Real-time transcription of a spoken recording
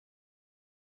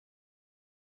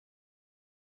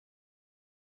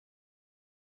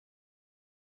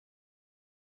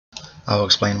I will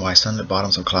explain why sunlit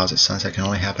bottoms of clouds at sunset can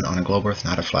only happen on a globe Earth,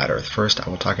 not a flat Earth. First, I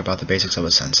will talk about the basics of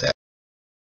a sunset.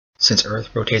 Since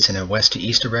Earth rotates in a west to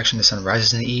east direction, the sun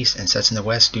rises in the east and sets in the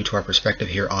west due to our perspective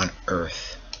here on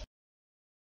Earth.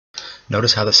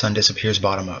 Notice how the sun disappears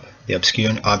bottom up. The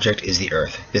obscuring object is the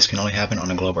Earth. This can only happen on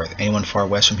a globe Earth. Anyone far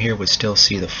west from here would still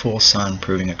see the full sun,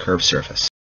 proving a curved surface.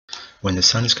 When the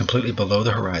sun is completely below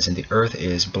the horizon, the Earth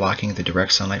is blocking the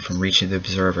direct sunlight from reaching the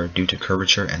observer due to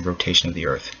curvature and rotation of the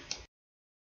Earth.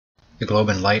 The globe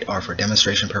and light are for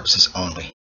demonstration purposes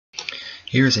only.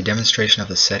 Here is a demonstration of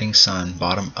the setting sun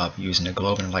bottom up using a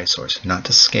globe and light source, not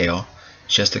to scale,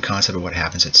 just the concept of what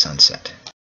happens at sunset.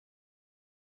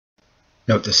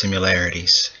 Note the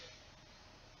similarities.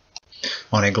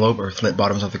 On a globe Earth, lit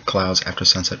bottoms of the clouds after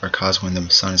sunset are caused when the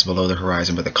sun is below the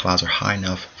horizon, but the clouds are high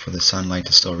enough for the sunlight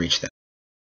to still reach them.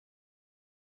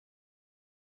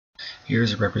 Here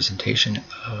is a representation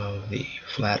of the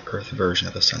flat Earth version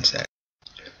of the sunset.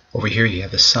 Over here you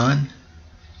have the sun,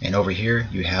 and over here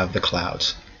you have the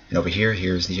clouds, and over here,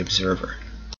 here's the observer.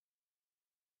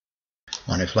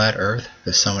 On a flat Earth,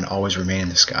 the sun would always remain in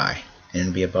the sky, and it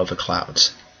would be above the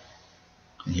clouds.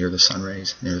 And here are the sun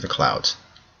rays, and here are the clouds.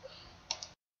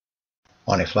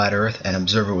 On a flat Earth, an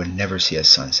observer would never see a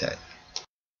sunset.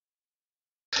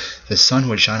 The sun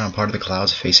would shine on part of the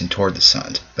clouds facing toward the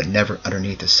sun, but never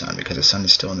underneath the sun because the sun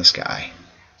is still in the sky.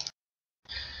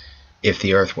 If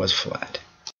the Earth was flat.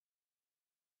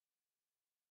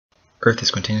 Earth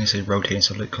is continuously rotating,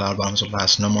 so lit cloud bottoms will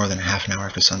last no more than half an hour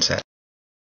after sunset.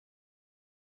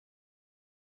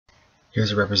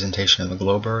 Here's a representation of the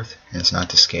globe Earth, and it's not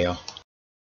to scale.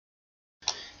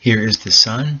 Here is the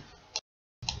sun.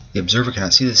 The observer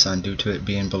cannot see the sun due to it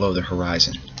being below the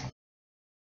horizon.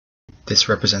 This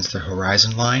represents the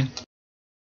horizon line.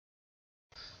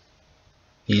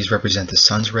 These represent the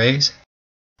sun's rays.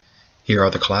 Here are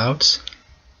the clouds,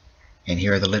 and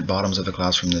here are the lit bottoms of the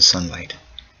clouds from the sunlight.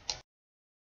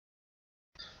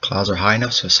 Clouds are high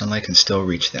enough so sunlight can still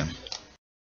reach them.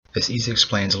 This easily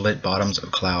explains lit bottoms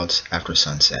of clouds after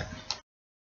sunset.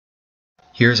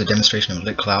 Here is a demonstration of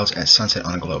lit clouds at sunset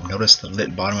on a globe. Notice the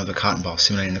lit bottom of the cotton ball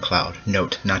simulating the cloud.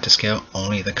 Note, not to scale,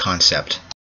 only the concept.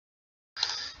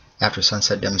 After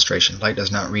sunset demonstration, light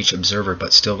does not reach observer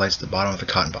but still lights the bottom of the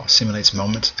cotton ball. Simulates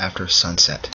moments after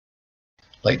sunset.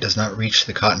 Light does not reach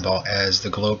the cotton ball as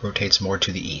the globe rotates more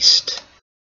to the east.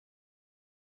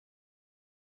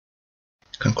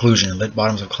 Conclusion: lit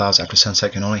bottoms of clouds after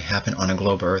sunset can only happen on a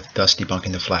globe Earth, thus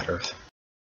debunking the flat Earth.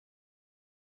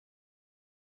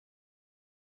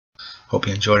 Hope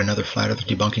you enjoyed another flat Earth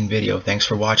debunking video. Thanks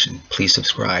for watching. Please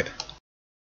subscribe.